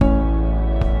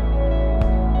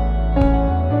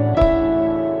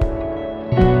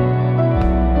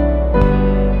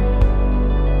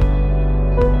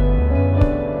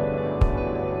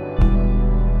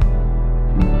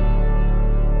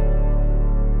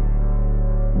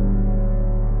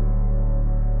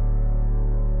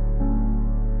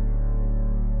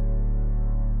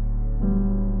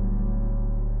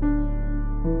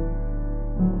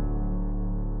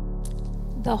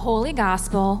The Holy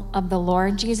Gospel of the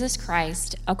Lord Jesus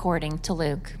Christ according to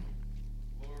Luke.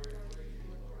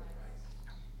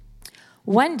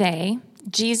 One day,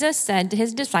 Jesus said to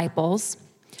his disciples,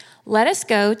 "Let us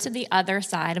go to the other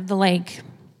side of the lake."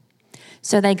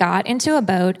 So they got into a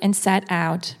boat and set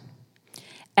out.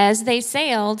 As they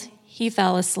sailed, he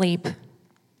fell asleep.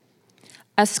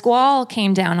 A squall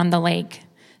came down on the lake,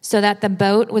 so that the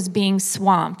boat was being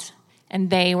swamped, and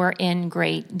they were in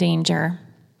great danger.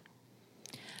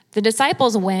 The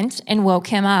disciples went and woke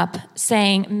him up,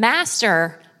 saying,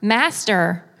 "Master,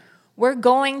 Master, we're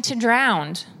going to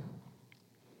drown."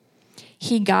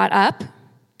 He got up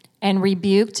and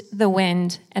rebuked the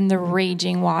wind and the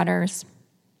raging waters.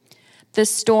 The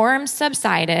storm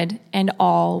subsided and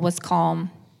all was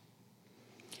calm.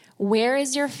 "Where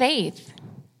is your faith?"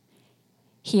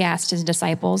 he asked his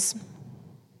disciples.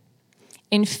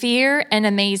 In fear and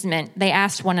amazement, they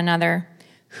asked one another,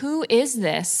 "Who is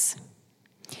this?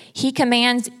 He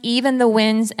commands even the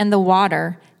winds and the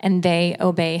water, and they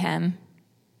obey him."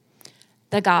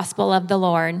 The Gospel of the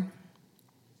Lord.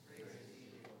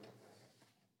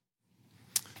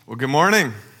 Well, good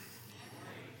morning.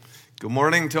 Good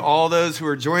morning to all those who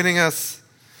are joining us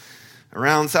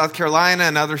around South Carolina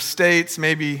and other states,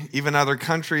 maybe even other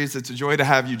countries. It's a joy to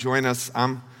have you join us.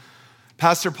 I'm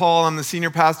Pastor Paul. I'm the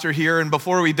senior pastor here. And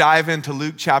before we dive into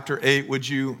Luke chapter 8, would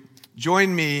you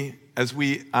join me as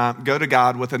we go to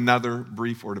God with another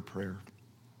brief word of prayer?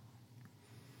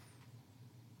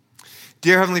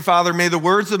 Dear Heavenly Father, may the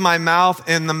words of my mouth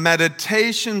and the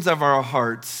meditations of our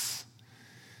hearts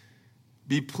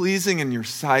be pleasing in your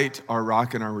sight, our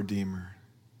rock and our redeemer.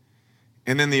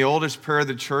 And in the oldest prayer of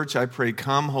the church, I pray,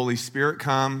 come, Holy Spirit,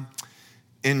 come.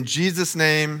 In Jesus'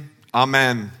 name,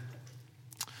 amen.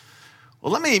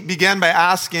 Well, let me begin by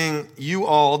asking you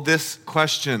all this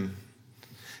question.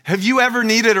 Have you ever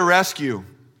needed a rescue?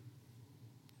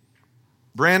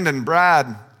 Brandon,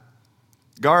 Brad,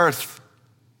 Garth,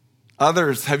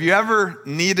 others, have you ever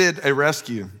needed a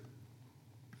rescue?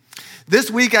 This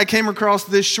week I came across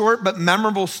this short but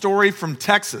memorable story from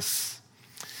Texas.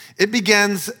 It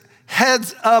begins,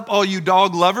 "Heads up, all you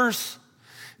dog lovers.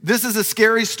 This is a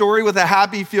scary story with a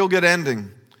happy, feel-good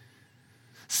ending."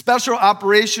 Special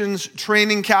Operations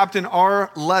Training Captain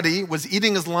R. Luddy was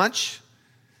eating his lunch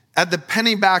at the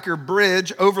Pennybacker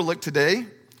Bridge overlook today,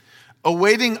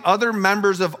 awaiting other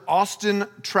members of Austin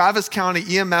Travis County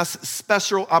EMS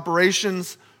Special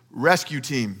Operations Rescue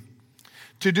Team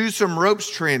to do some ropes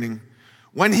training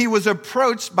when he was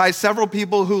approached by several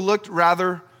people who looked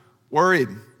rather worried.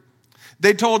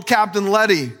 They told Captain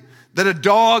Luddy that a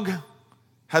dog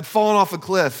had fallen off a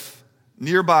cliff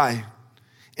nearby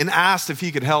and asked if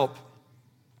he could help.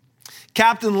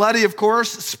 Captain Luddy, of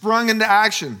course, sprung into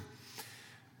action.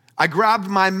 "I grabbed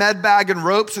my med bag and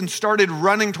ropes and started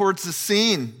running towards the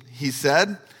scene," he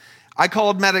said. "I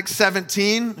called Medic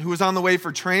 17, who was on the way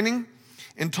for training,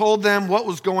 and told them what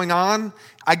was going on.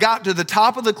 I got to the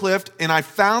top of the cliff and I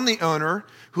found the owner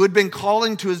who had been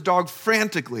calling to his dog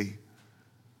frantically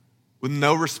with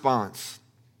no response.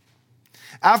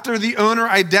 After the owner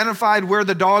identified where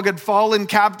the dog had fallen,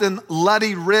 Captain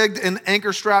Luddy rigged an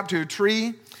anchor strap to a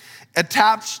tree,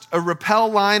 attached a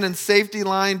rappel line and safety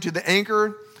line to the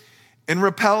anchor, and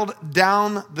rappelled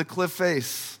down the cliff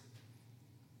face.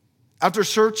 After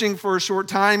searching for a short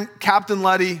time, Captain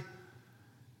Luddy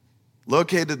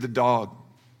located the dog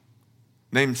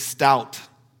named Stout,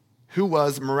 who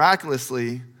was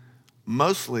miraculously,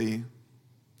 mostly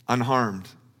unharmed.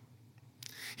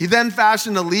 He then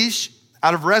fashioned a leash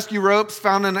out of rescue ropes,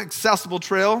 found an accessible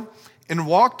trail, and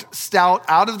walked Stout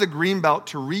out of the greenbelt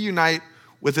to reunite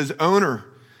with his owner,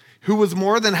 who was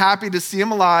more than happy to see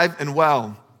him alive and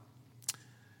well.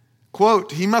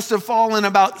 Quote, "He must have fallen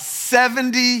about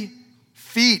 70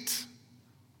 feet.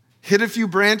 Hit a few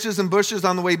branches and bushes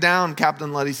on the way down,"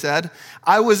 Captain Luddy said.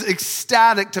 "I was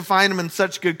ecstatic to find him in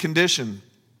such good condition."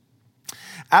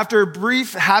 After a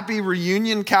brief, happy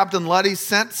reunion, Captain Luddy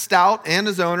sent Stout and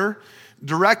his owner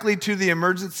directly to the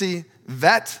emergency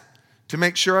vet to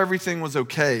make sure everything was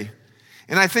okay.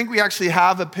 And I think we actually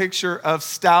have a picture of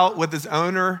Stout with his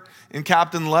owner and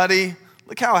Captain Luddy.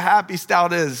 Look how happy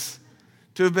Stout is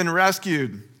to have been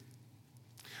rescued.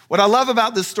 What I love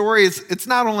about this story is it's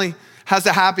not only has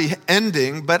a happy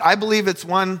ending, but I believe it's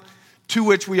one to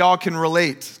which we all can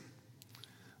relate.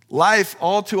 Life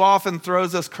all too often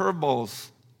throws us curveballs,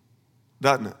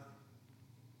 doesn't it?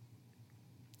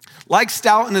 Like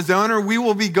Stout and his owner, we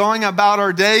will be going about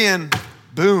our day and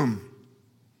boom,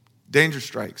 danger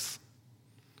strikes.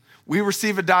 We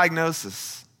receive a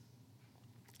diagnosis.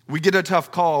 We get a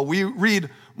tough call. We read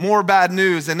more bad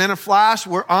news. And in a flash,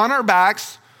 we're on our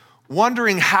backs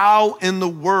wondering how in the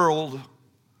world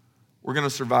we're going to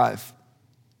survive.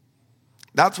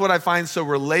 That's what I find so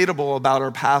relatable about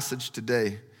our passage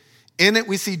today. In it,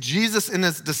 we see Jesus and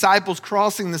his disciples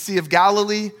crossing the Sea of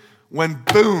Galilee when,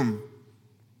 boom,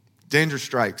 danger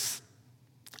strikes.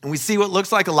 And we see what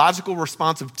looks like a logical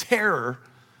response of terror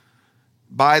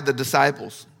by the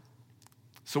disciples.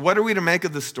 So what are we to make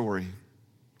of this story?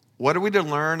 What are we to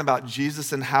learn about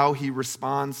Jesus and how he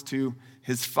responds to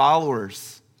his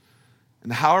followers?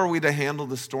 And how are we to handle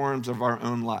the storms of our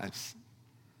own lives?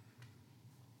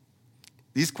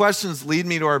 These questions lead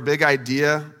me to our big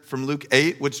idea from Luke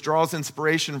 8, which draws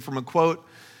inspiration from a quote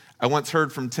I once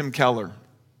heard from Tim Keller.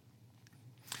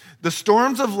 The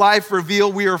storms of life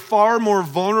reveal we are far more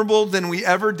vulnerable than we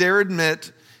ever dare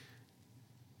admit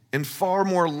and far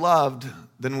more loved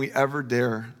than we ever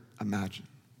dare imagine.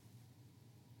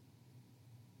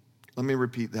 Let me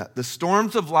repeat that. The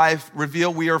storms of life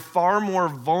reveal we are far more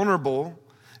vulnerable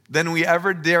than we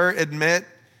ever dare admit,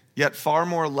 yet far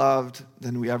more loved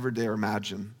than we ever dare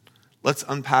imagine. Let's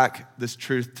unpack this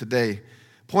truth today.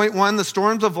 Point one, the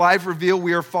storms of life reveal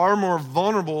we are far more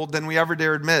vulnerable than we ever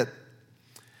dare admit.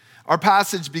 Our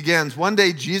passage begins. One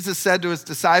day, Jesus said to his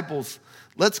disciples,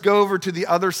 "Let's go over to the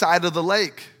other side of the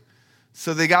lake."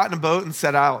 So they got in a boat and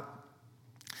set out.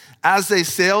 As they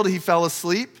sailed, he fell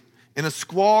asleep, and a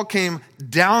squall came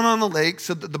down on the lake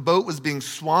so that the boat was being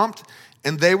swamped,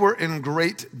 and they were in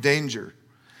great danger.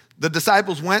 The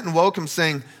disciples went and woke him,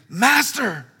 saying,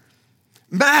 Master,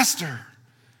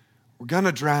 we're going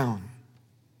to drown."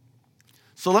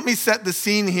 So let me set the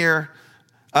scene here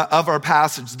of our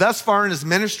passage. Thus far in his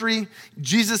ministry,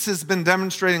 Jesus has been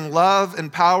demonstrating love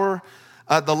and power,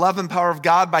 the love and power of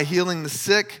God by healing the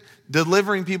sick,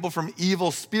 delivering people from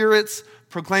evil spirits,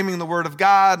 proclaiming the word of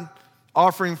God,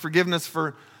 offering forgiveness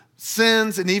for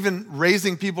sins, and even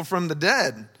raising people from the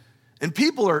dead. And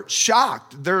people are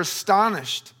shocked. They're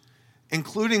astonished,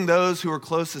 including those who are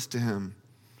closest to him.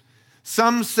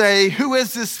 Some say, "Who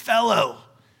is this fellow?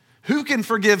 Who can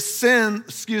forgive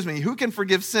sins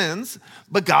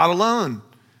but God alone?"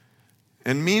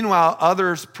 And meanwhile,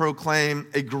 others proclaim,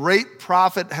 "A great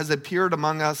prophet has appeared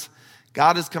among us.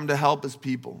 God has come to help his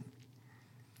people."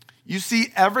 You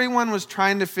see, everyone was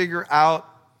trying to figure out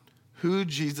who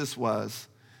Jesus was,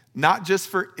 not just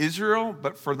for Israel,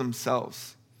 but for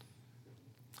themselves.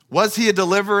 Was he a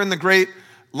deliverer in the great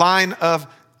line of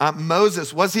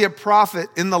Moses? Was he a prophet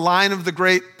in the line of the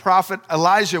great prophet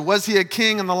Elijah? Was he a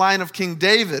king in the line of King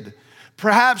David?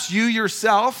 Perhaps you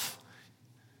yourself,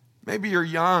 maybe you're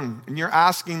young and you're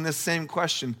asking this same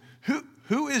question.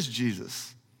 Who is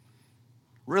Jesus?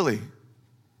 Really?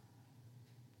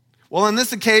 Well, on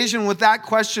this occasion, with that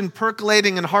question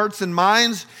percolating in hearts and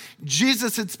minds,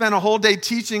 Jesus had spent a whole day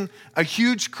teaching a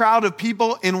huge crowd of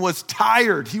people and was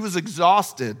tired. He was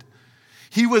exhausted.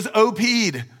 He was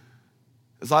OP'd,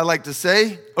 as I like to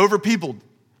say, overpeopled.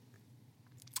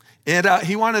 And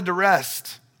he wanted to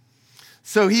rest.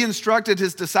 So he instructed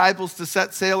his disciples to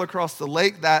set sail across the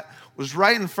lake that was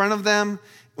right in front of them.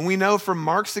 And we know from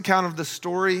Mark's account of the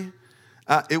story,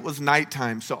 it was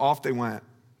nighttime, so off they went.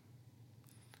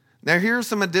 Now, here are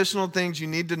some additional things you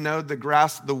need to know to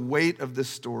grasp the weight of this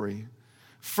story.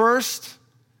 First,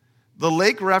 the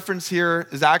lake reference here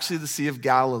is actually the Sea of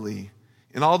Galilee.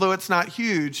 And although it's not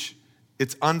huge,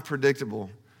 it's unpredictable.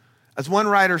 As one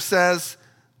writer says,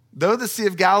 though the Sea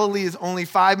of Galilee is only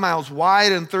 5 miles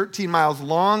wide and 13 miles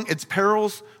long, its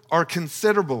perils are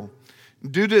considerable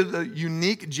due to the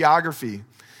unique geography.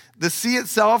 The sea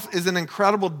itself is an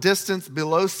incredible distance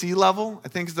below sea level. I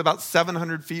think it's about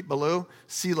 700 feet below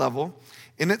sea level.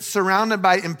 And it's surrounded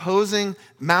by imposing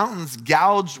mountains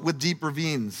gouged with deep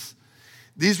ravines.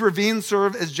 These ravines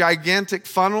serve as gigantic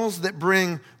funnels that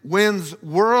bring winds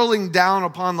whirling down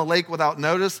upon the lake without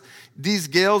notice. These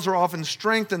gales are often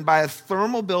strengthened by a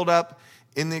thermal buildup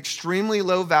in the extremely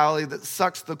low valley that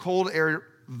sucks the cold air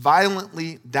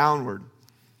violently downward.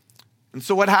 And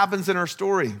so what happens in our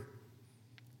story?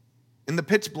 In the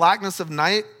pitch blackness of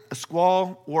night, a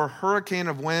squall or hurricane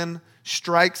of wind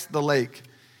strikes the lake.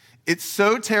 It's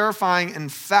so terrifying, in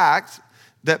fact,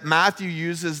 that Matthew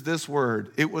uses this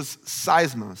word. It was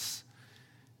seismos,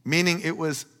 meaning it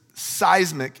was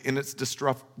seismic in its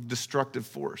destructive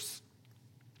force.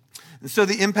 And so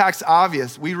the impact's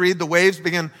obvious. We read the waves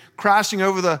begin crashing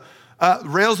over the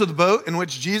rails of the boat in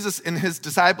which Jesus and his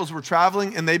disciples were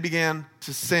traveling, and they began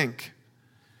to sink.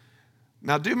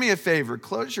 Now do me a favor,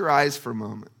 close your eyes for a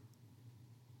moment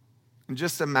and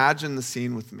just imagine the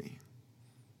scene with me.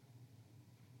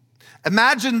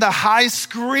 Imagine the high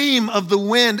scream of the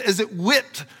wind as it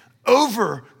whipped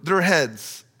over their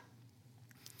heads.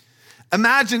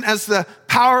 Imagine as the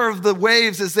power of the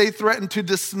waves as they threaten to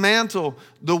dismantle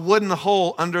the wooden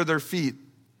hull under their feet.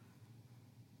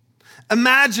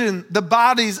 Imagine the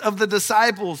bodies of the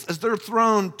disciples as they're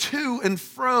thrown to and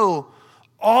fro,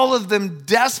 all of them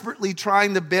desperately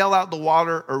trying to bail out the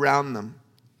water around them.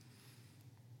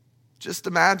 Just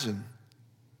imagine.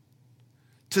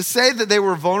 To say that they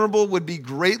were vulnerable would be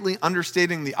greatly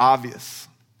understating the obvious.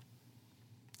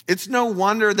 It's no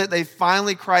wonder that they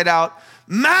finally cried out,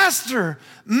 "Master,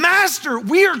 Master,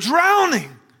 we are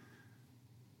drowning."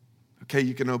 Okay,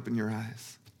 you can open your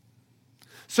eyes.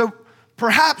 So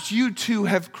perhaps you too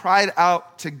have cried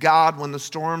out to God when the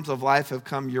storms of life have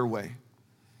come your way.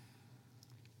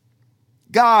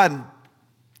 God,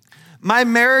 my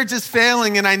marriage is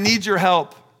failing and I need your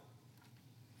help.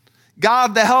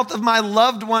 God, the health of my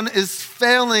loved one is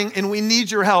failing and we need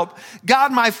your help.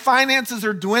 God, my finances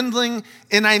are dwindling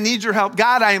and I need your help.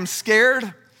 God, I am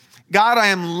scared. God, I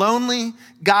am lonely.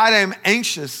 God, I am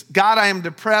anxious. God, I am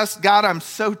depressed. God, I'm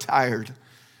so tired.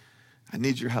 I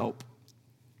need your help.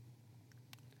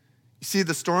 You see,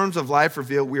 the storms of life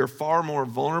reveal we are far more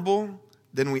vulnerable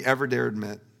than we ever dare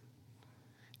admit.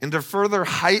 And to further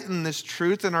heighten this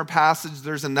truth in our passage,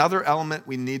 there's another element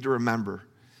we need to remember.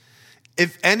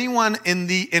 If anyone in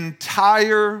the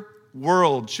entire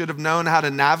world should have known how to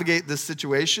navigate this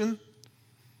situation,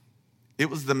 it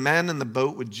was the men in the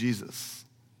boat with Jesus.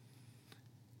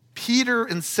 Peter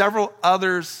and several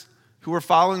others who were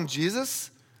following Jesus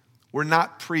were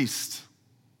not priests.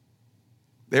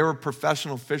 They were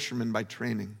professional fishermen by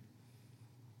training.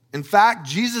 In fact,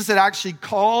 Jesus had actually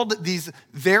called these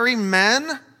very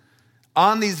men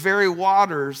on these very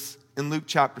waters in Luke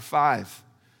chapter 5.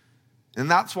 And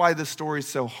that's why this story is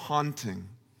so haunting.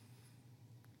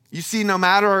 You see, no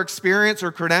matter our experience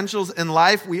or credentials in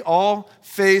life, we all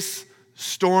face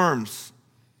storms.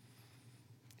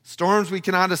 Storms we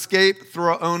cannot escape through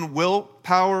our own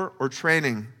willpower or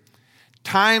training.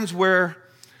 Times where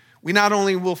we not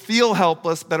only will feel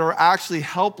helpless, but are actually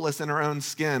helpless in our own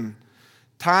skin.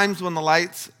 Times when the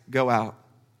lights go out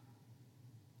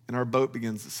and our boat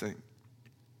begins to sink.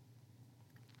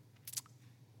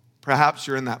 Perhaps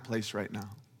you're in that place right now.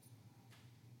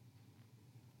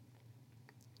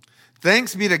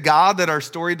 Thanks be to God that our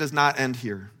story does not end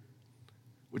here,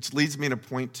 which leads me to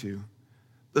point two.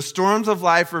 The storms of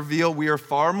life reveal we are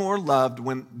far more loved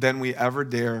than we ever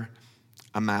dare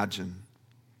imagine.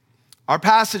 Our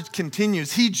passage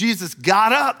continues. He, Jesus,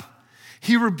 got up.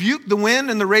 He rebuked the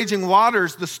wind and the raging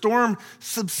waters. The storm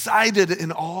subsided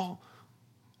and all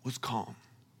was calm.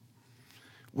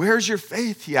 Where's your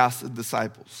faith? He asked the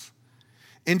disciples.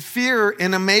 In fear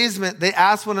and amazement, they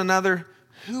asked one another,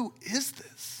 who is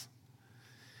this?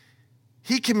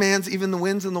 He commands even the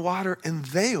winds and the water, and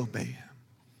they obey him.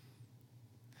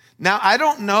 Now, I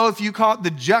don't know if you call it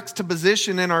the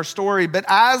juxtaposition in our story, but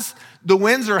as the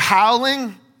winds are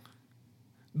howling,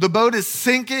 the boat is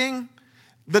sinking,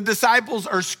 the disciples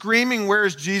are screaming,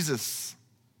 "Where's Jesus?"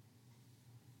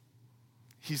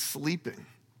 He's sleeping.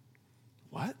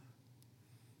 What?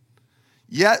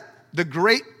 Yet, the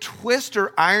great twist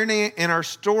or irony in our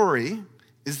story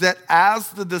is that as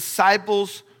the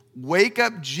disciples wake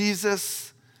up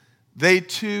Jesus, they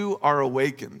too are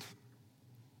awakened.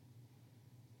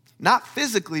 Not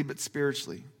physically, but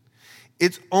spiritually.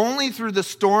 It's only through the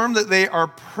storm that they are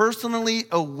personally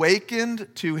awakened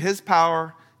to his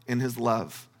power and his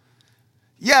love.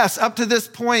 Yes, up to this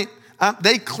point,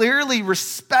 they clearly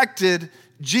respected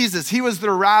Jesus. He was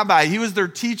their rabbi. He was their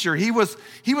teacher. He was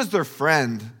their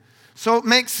friend. So it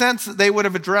makes sense that they would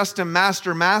have addressed him,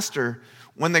 "Master, Master,"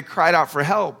 when they cried out for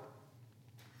help.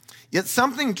 Yet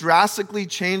something drastically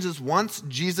changes once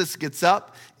Jesus gets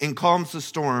up and calms the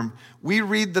storm. We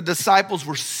read the disciples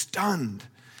were stunned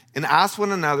and asked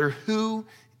one another, "Who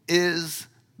is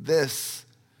this?"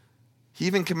 He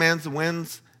even commands the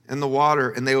winds and the water,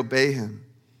 and they obey him.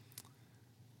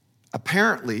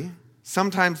 Apparently,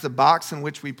 sometimes the box in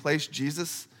which we place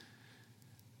Jesus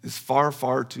is far,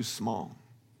 far too small.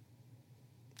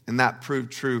 And that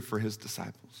proved true for his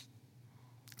disciples.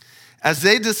 As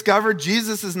they discovered,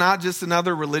 Jesus is not just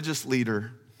another religious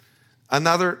leader,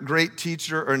 another great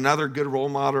teacher, or another good role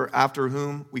model after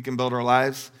whom we can build our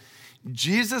lives.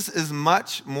 Jesus is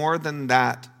much more than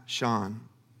that, Sean.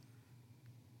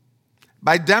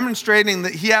 By demonstrating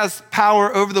that he has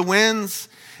power over the winds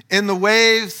and the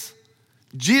waves,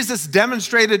 Jesus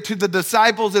demonstrated to the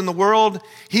disciples in the world,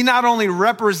 he not only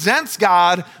represents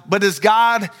God, but is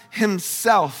God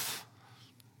himself.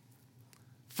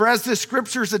 For as the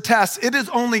scriptures attest, it is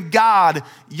only God,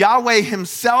 Yahweh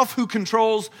himself, who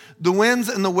controls the winds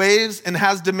and the waves and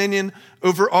has dominion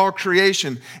over all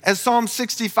creation. As Psalm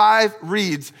 65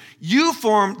 reads, you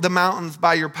formed the mountains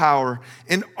by your power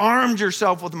and armed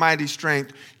yourself with mighty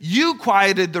strength. You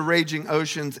quieted the raging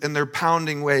oceans and their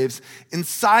pounding waves and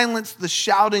silenced the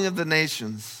shouting of the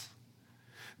nations.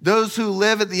 Those who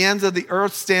live at the ends of the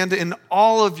earth stand in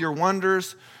awe of your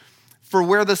wonders. For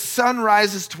where the sun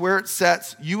rises to where it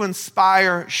sets, you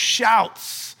inspire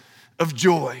shouts of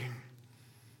joy.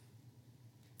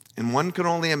 And one could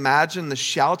only imagine the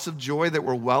shouts of joy that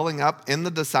were welling up in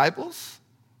the disciples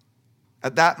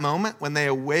at that moment when they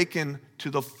awaken to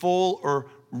the full or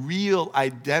real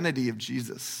identity of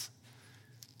Jesus.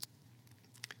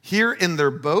 Here in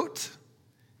their boat,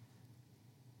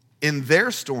 in their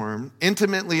storm,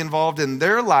 intimately involved in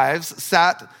their lives,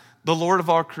 sat the Lord of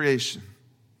all creation.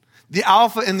 The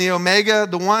Alpha and the Omega,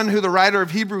 the one who the writer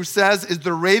of Hebrews says is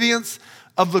the radiance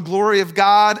of the glory of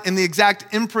God and the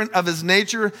exact imprint of his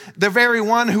nature, the very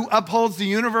one who upholds the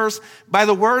universe by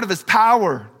the word of his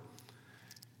power.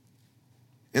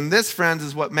 And this, friends,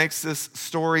 is what makes this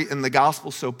story in the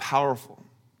gospel so powerful.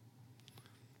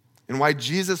 And why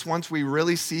Jesus, once we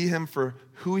really see him for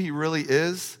who he really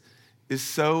is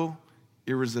so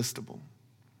irresistible.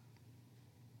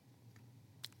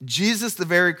 Jesus, the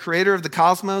very creator of the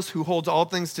cosmos, who holds all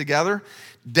things together,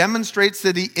 demonstrates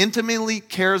that he intimately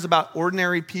cares about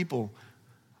ordinary people.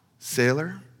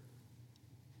 Sailor,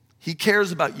 he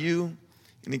cares about you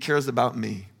and he cares about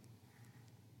me.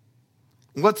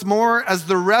 What's more, as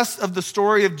the rest of the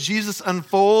story of Jesus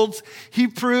unfolds, he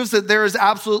proves that there is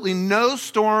absolutely no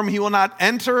storm he will not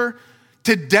enter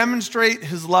to demonstrate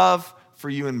his love for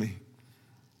you and me.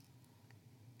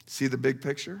 See the big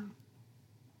picture?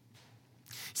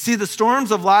 See, the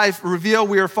storms of life reveal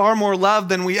we are far more loved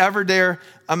than we ever dare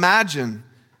imagine.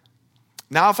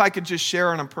 Now, if I could just share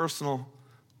on a personal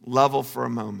level for a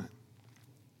moment.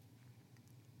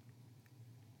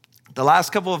 The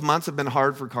last couple of months have been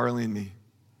hard for Carly and me.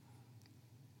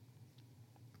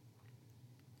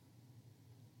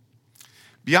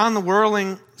 Beyond the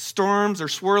whirling storms or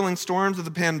swirling storms of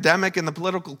the pandemic and the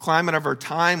political climate of our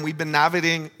time, we've been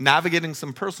navigating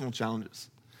some personal challenges.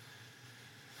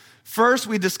 First,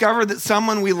 we discovered that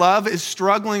someone we love is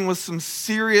struggling with some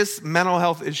serious mental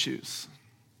health issues.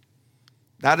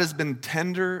 That has been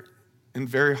tender and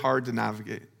very hard to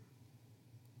navigate.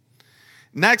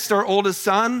 Next, our oldest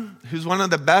son, who's one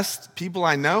of the best people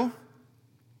I know,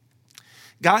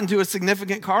 got into a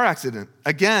significant car accident.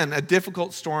 Again, a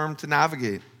difficult storm to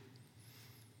navigate.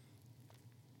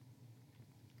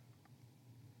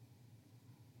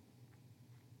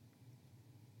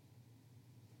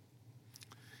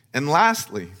 And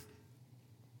lastly,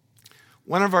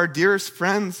 one of our dearest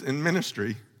friends in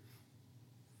ministry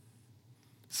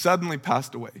suddenly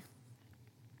passed away.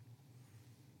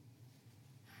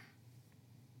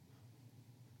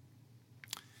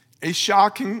 A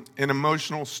shocking and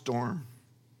emotional storm.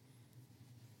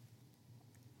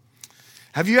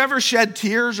 Have you ever shed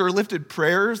tears or lifted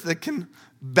prayers that can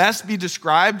best be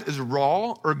described as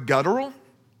raw or guttural?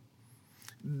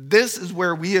 This is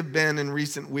where we have been in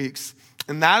recent weeks.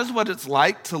 And that is what it's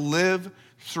like to live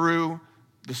through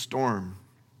the storm.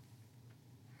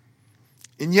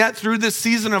 And yet, through this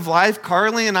season of life,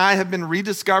 Carly and I have been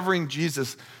rediscovering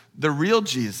Jesus, the real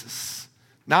Jesus,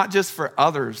 not just for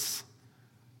others,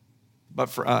 but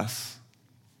for us.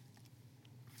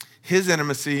 His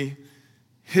intimacy,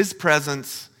 his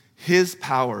presence, his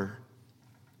power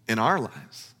in our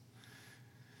lives.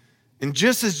 And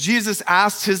just as Jesus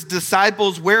asked his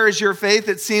disciples, where is your faith?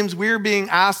 It seems we're being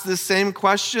asked this same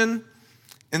question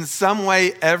in some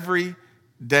way every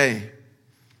day,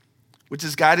 which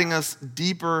is guiding us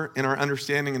deeper in our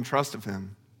understanding and trust of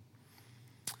him.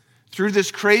 Through this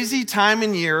crazy time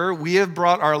and year, we have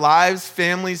brought our lives,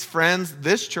 families, friends,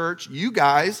 this church, you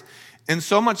guys, and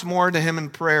so much more to him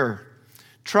in prayer,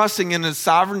 trusting in his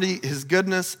sovereignty, his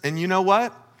goodness, and you know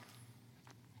what?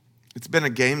 It's been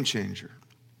a game changer.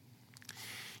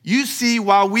 You see,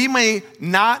 while we may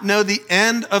not know the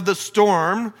end of the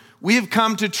storm, we have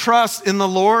come to trust in the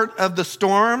Lord of the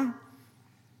storm.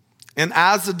 And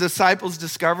as the disciples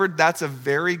discovered, that's a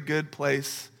very good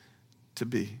place to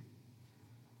be.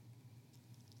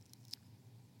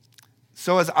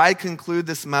 So as I conclude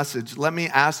this message, let me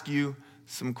ask you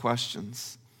some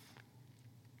questions.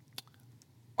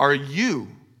 Are you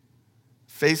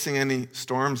facing any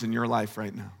storms in your life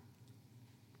right now?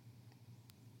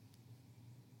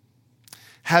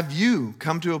 Have you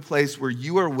come to a place where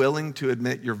you are willing to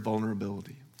admit your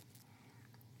vulnerability?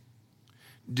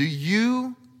 Do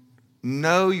you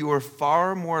know you are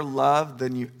far more loved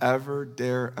than you ever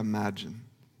dare imagine.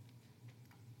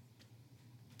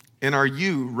 And are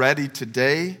you ready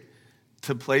today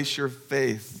to place your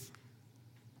faith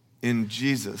in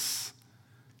Jesus,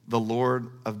 the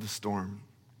Lord of the storm?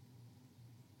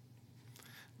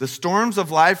 The storms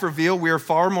of life reveal we are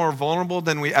far more vulnerable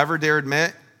than we ever dare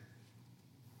admit,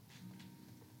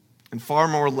 and far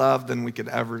more loved than we could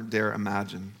ever dare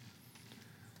imagine.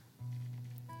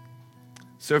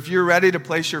 So if you're ready to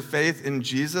place your faith in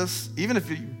Jesus, even if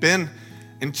you've been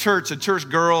in church, a church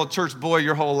girl, a church boy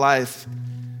your whole life,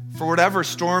 for whatever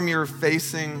storm you're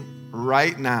facing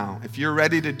right now, if you're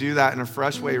ready to do that in a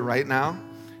fresh way right now,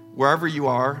 wherever you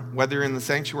are, whether you're in the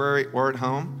sanctuary or at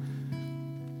home,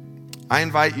 I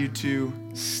invite you to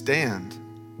stand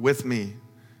with me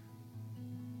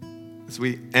as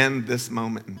we end this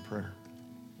moment in prayer.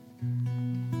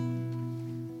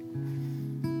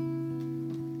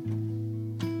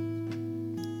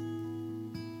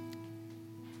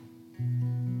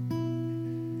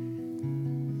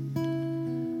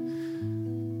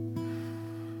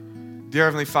 Dear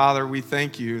Heavenly Father, we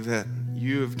thank you that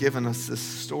you have given us this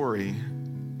story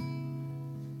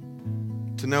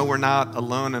to know we're not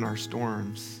alone in our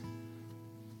storms.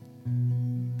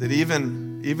 That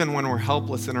even when we're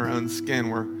helpless in our own skin,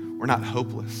 we're not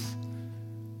hopeless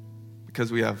because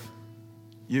we have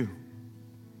you.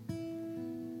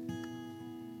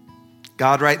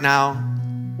 God, right now,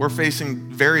 we're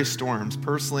facing various storms,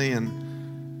 personally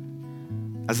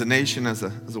and as a nation, as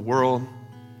a world.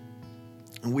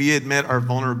 And we admit our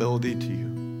vulnerability to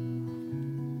you.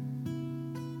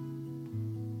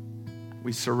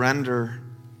 We surrender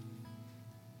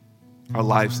our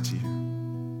lives to you.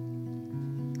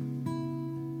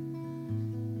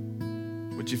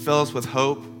 Would you fill us with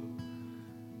hope?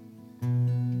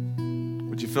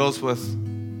 Would you fill us with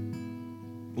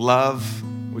love?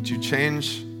 Would you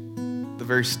change the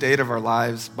very state of our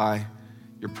lives by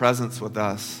your presence with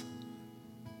us?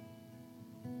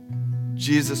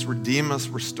 Jesus, redeem us,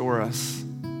 restore us.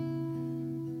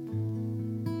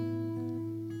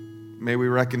 May we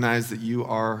recognize that you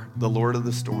are the Lord of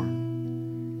the storm.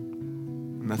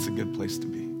 And that's a good place to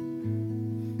be.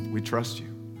 We trust you.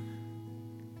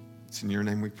 It's in your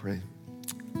name we pray.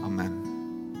 Amen.